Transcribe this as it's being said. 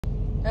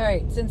All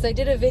right, since I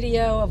did a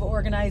video of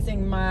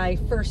organizing my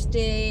first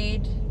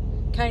aid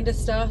kind of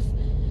stuff,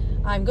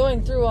 I'm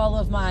going through all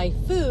of my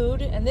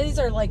food, and these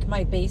are like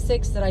my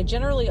basics that I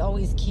generally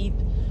always keep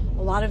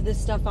a lot of this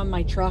stuff on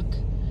my truck.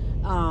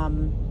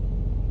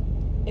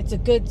 It's a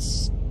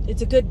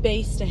good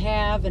base to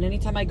have, and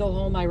anytime I go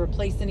home I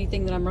replace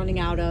anything that I'm running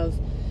out of.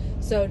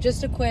 So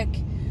just a quick,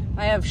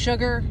 I have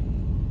sugar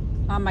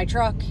on my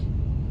truck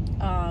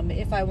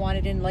if I want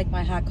it in like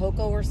my hot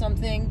cocoa or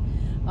something.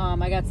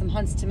 I got some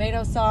Hunt's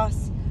tomato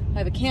sauce. I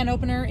have a can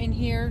opener in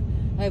here.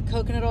 I have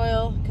coconut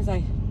oil because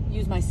I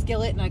use my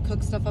skillet and I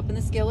cook stuff up in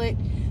the skillet.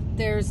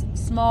 There's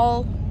these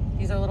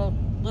are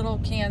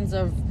little cans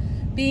of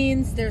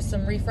beans. There's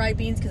some refried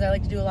beans because I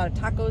like to do a lot of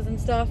tacos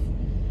and stuff.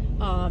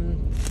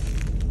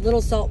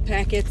 Little salt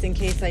packets in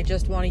case I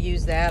just want to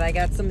use that. I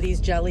got some of these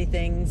jelly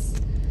things.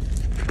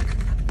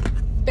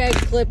 Bag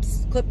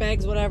clips, clip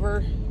bags,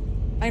 whatever.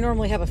 I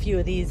normally have a few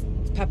of these.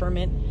 It's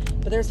peppermint.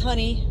 But there's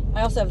honey.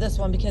 I also have this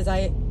one because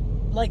I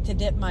like to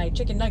dip my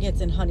chicken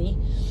nuggets in honey.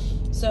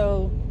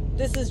 So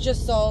this is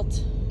just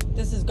salt.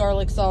 This is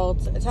garlic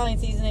salt, Italian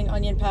seasoning,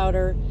 onion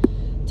powder,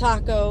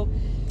 taco.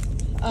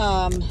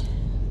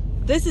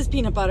 This is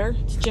peanut butter.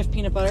 It's Jif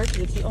peanut butter because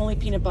it's the only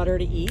peanut butter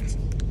to eat.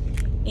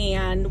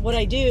 And what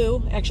I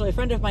do, actually a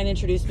friend of mine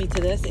introduced me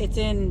to this. It's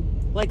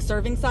in like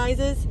serving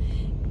sizes.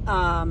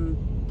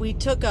 We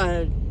took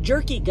a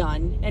jerky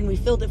gun and we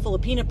filled it full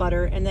of peanut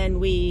butter, and then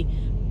we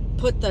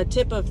put the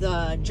tip of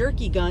the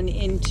jerky gun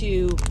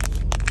into,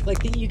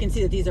 like, you can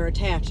see that these are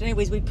attached.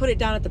 Anyways, we put it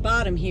down at the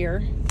bottom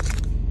here,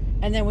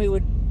 and then we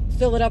would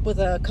fill it up with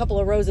a couple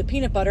of rows of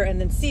peanut butter and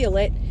then seal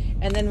it,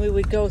 and then we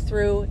would go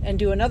through and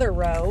do another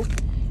row,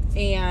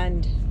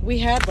 and we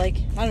had like,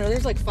 I don't know,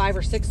 there's like 5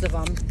 or 6 of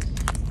them.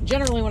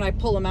 Generally when I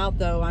pull them out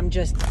though, I'm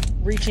just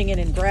reaching in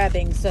and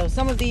grabbing. So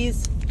some of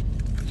these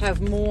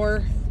have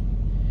more.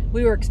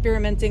 We were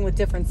experimenting with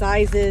different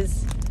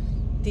sizes.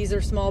 These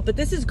are small, but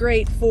this is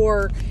great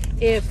for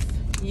if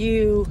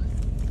you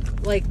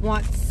like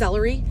want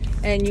celery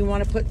and you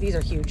want to put, these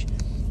are huge.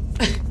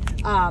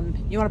 You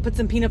want to put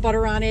some peanut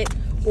butter on it,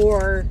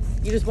 or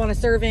you just want a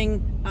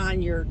serving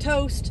on your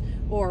toast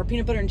or a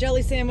peanut butter and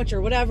jelly sandwich or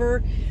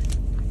whatever.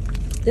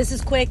 This is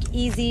quick,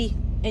 easy,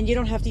 and you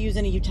don't have to use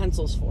any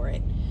utensils for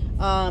it.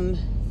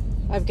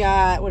 I've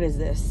got, what is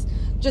this?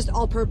 Just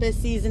all-purpose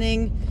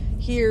seasoning.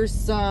 Here's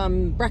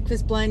some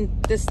breakfast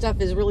blend. This stuff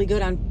is really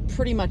good on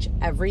pretty much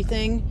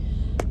everything.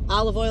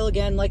 Olive oil,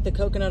 again, like the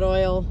coconut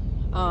oil.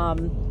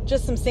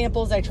 Just some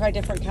samples. I try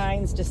different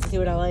kinds just to see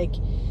what I like.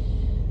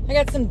 I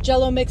got some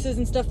Jello mixes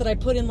and stuff that I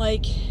put in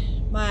like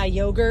my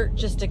yogurt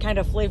just to kind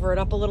of flavor it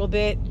up a little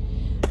bit.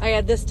 I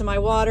add this to my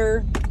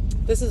water.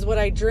 This is what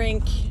I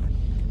drink.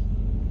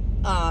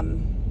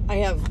 I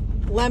have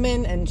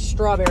lemon and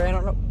strawberry. I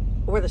don't know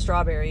where the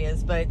strawberry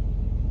is, but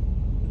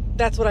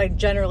that's what I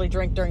generally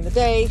drink during the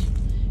day.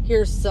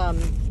 Here's some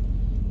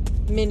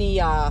mini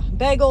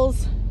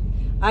bagels.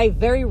 I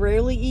very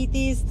rarely eat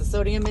these. The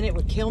sodium in it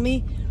would kill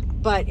me,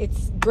 but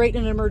it's great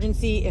in an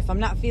emergency. If I'm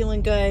not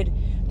feeling good,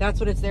 that's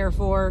what it's there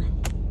for.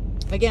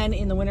 Again,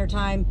 in the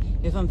wintertime,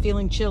 if I'm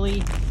feeling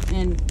chilly,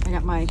 and I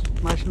got my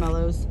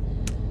marshmallows.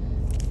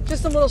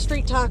 Just a little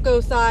street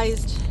taco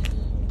sized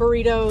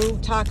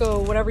burrito,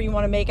 taco, whatever you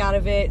want to make out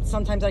of it.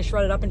 Sometimes I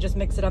shred it up and just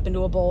mix it up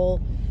into a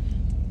bowl.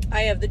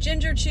 I have the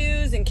ginger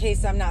chews in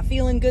case I'm not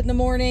feeling good in the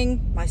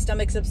morning. My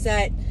stomach's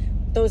upset.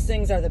 Those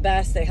things are the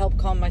best. They help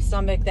calm my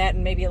stomach. That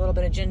and maybe a little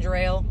bit of ginger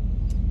ale.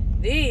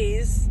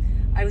 These,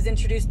 I was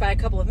introduced by a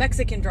couple of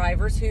Mexican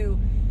drivers who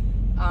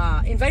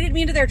invited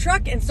me into their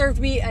truck and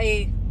served me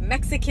a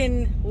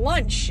Mexican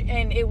lunch,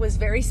 and it was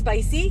very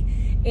spicy.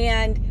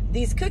 And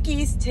these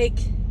cookies take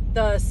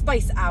the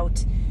spice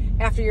out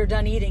after you're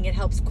done eating. It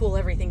helps cool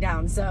everything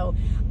down. So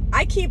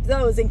I keep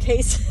those in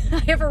case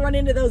I ever run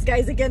into those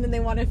guys again and they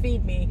want to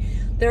feed me.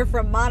 They're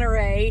from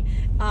Monterey.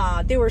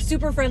 They were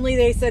super friendly.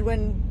 They said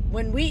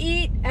when we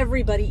eat,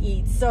 everybody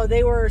eats. So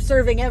they were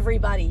serving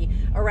everybody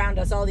around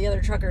us, all the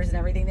other truckers and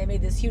everything. They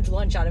made this huge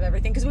lunch out of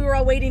everything because we were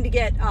all waiting to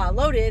get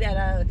loaded at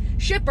a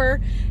shipper,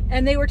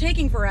 and they were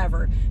taking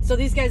forever. So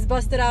these guys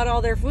busted out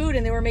all their food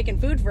and they were making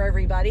food for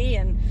everybody.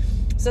 And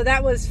so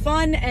that was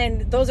fun,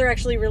 and those are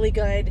actually really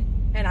good,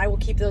 and I will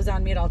keep those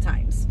on me at all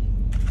times.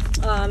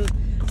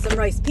 Some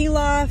rice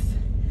pilaf,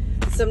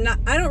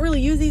 I don't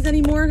really use these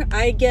anymore.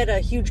 I get a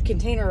huge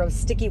container of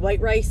sticky white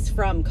rice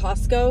from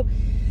Costco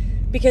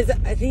because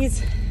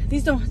these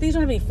don't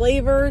have any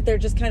flavor. They're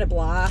just kind of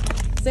blah.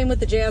 Same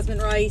with the jasmine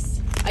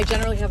rice. I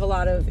generally have a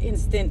lot of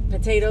instant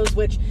potatoes,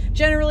 which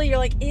generally you're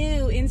like,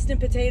 ew, instant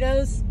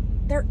potatoes.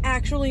 They're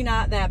actually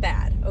not that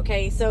bad,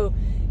 okay? So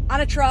on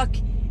a truck,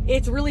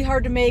 it's really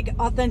hard to make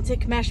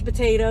authentic mashed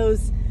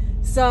potatoes.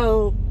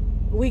 So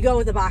we go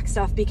with the box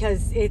stuff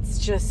because it's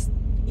just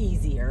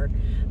easier.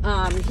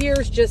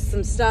 Here's just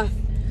some stuff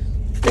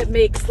that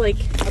makes like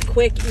a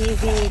quick,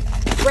 easy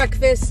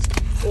breakfast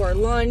or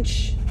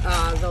lunch.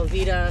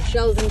 Velveeta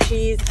shells and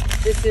cheese.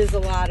 This is a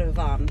lot of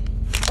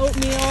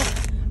oatmeal.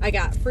 I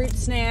got fruit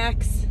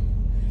snacks.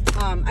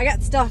 I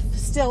got stuff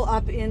still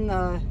up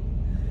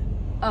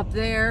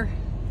there,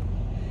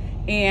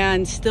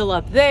 and still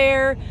up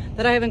there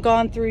that I haven't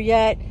gone through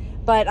yet.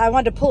 But I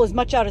wanted to pull as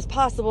much out as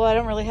possible. I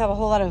don't really have a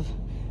whole lot of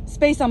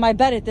space on my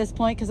bed at this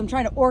point because I'm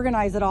trying to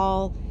organize it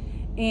all.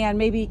 And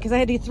maybe because I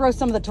had to throw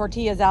some of the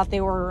tortillas out,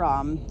 they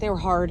were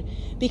hard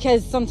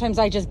because sometimes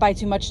I just buy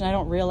too much and I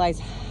don't realize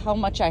how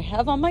much I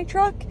have on my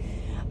truck.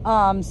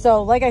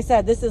 So like I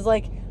said, this is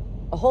like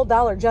a whole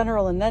Dollar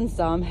General and then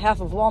some, half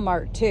of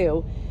Walmart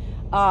too,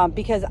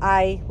 because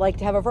I like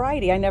to have a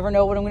variety. I never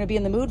know what I'm going to be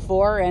in the mood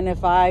for, and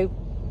if I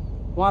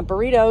want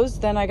burritos,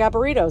 then I got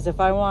burritos.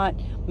 If I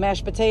want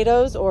mashed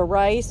potatoes or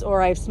rice,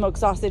 or I have smoked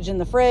sausage in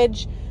the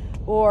fridge,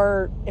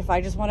 or if I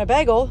just want a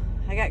bagel,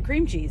 I got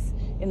cream cheese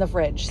in the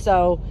fridge.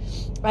 So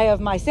I have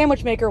my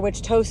sandwich maker,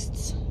 which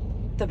toasts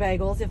the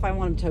bagels if I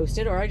want them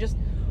toasted, or I just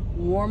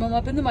warm them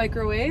up in the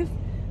microwave.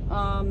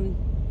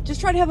 Just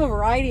try to have a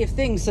variety of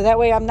things so that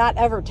way I'm not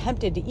ever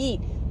tempted to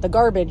eat the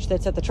garbage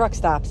that's at the truck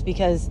stops,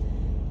 because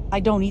I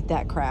don't eat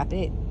that crap.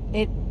 Ugh,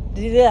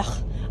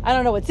 I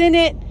don't know what's in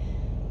it.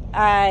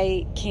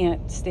 I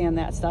can't stand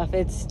that stuff.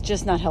 It's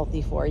just not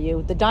healthy for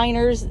you. The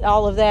diners,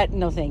 all of that,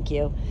 no thank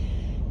you.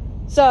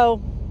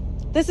 So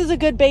this is a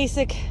good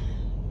basic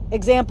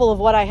example of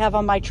what I have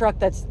on my truck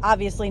that's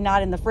obviously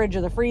not in the fridge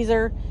or the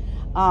freezer.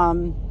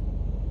 The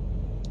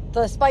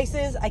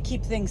spices, I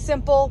keep things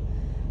simple.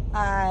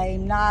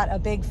 I'm not a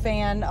big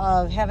fan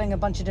of having a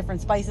bunch of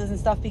different spices and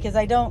stuff because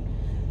I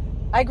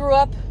grew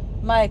up,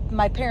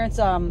 my parents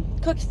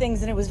cooked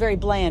things and it was very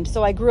bland.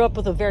 So I grew up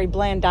with a very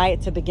bland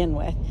diet to begin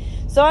with.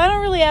 So I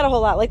don't really add a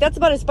whole lot. Like, that's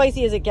about as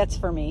spicy as it gets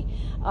for me.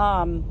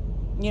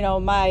 You know,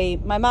 my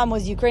mom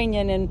was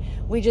Ukrainian and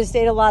we just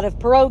ate a lot of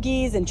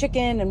pierogies and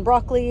chicken and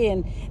broccoli,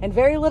 and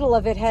very little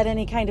of it had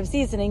any kind of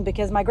seasoning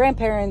because my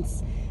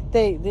grandparents,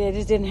 they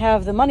just didn't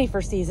have the money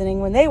for seasoning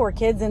when they were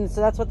kids, and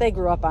so that's what they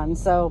grew up on.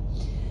 So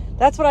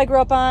that's what I grew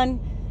up on,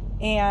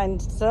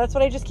 and so that's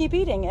what I just keep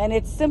eating. And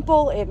it's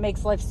simple, it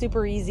makes life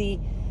super easy,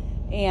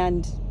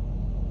 and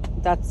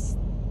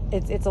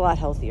it's a lot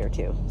healthier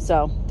too.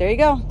 So there you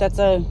go. That's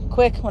a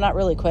quick, well, not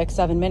really quick,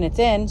 7 minutes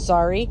in,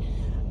 sorry,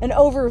 an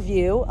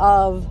overview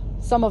of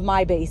some of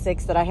my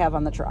basics that I have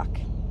on the truck.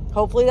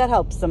 Hopefully that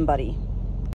helps somebody.